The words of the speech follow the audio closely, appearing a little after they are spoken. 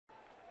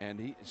And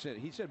he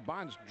said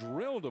Bonds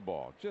drilled the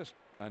ball, just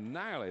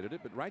annihilated it,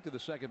 but right to the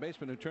second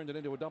baseman, who turned it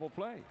into a double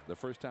play the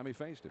first time he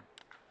faced him.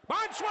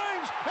 Bonds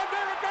swings, and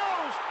there it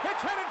goes. It's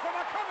headed for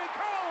McCovey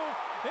Cove.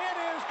 It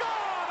is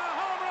gone. A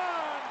home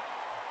run.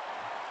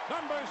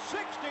 Number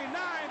 69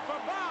 for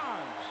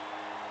Bonds.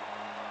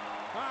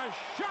 A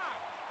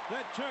shot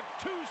that took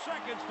 2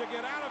 seconds to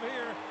get out of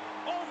here,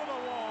 over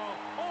the wall,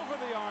 over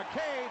the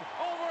arcade,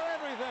 over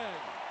everything.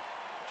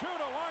 2-1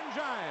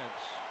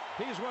 Giants.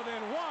 He's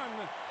within 1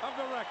 of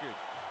the record.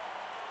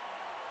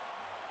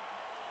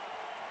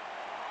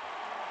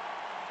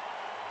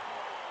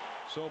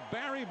 So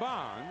Barry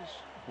Bonds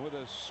with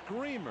a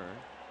screamer,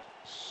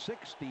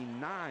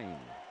 69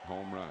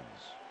 home runs.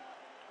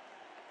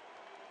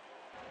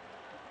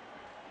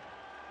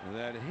 And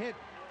that hit,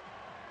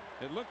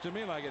 it looked to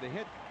me like it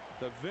hit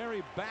the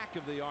very back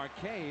of the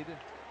arcade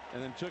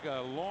and then took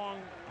a long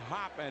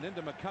hop and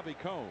into McCovey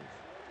Cove.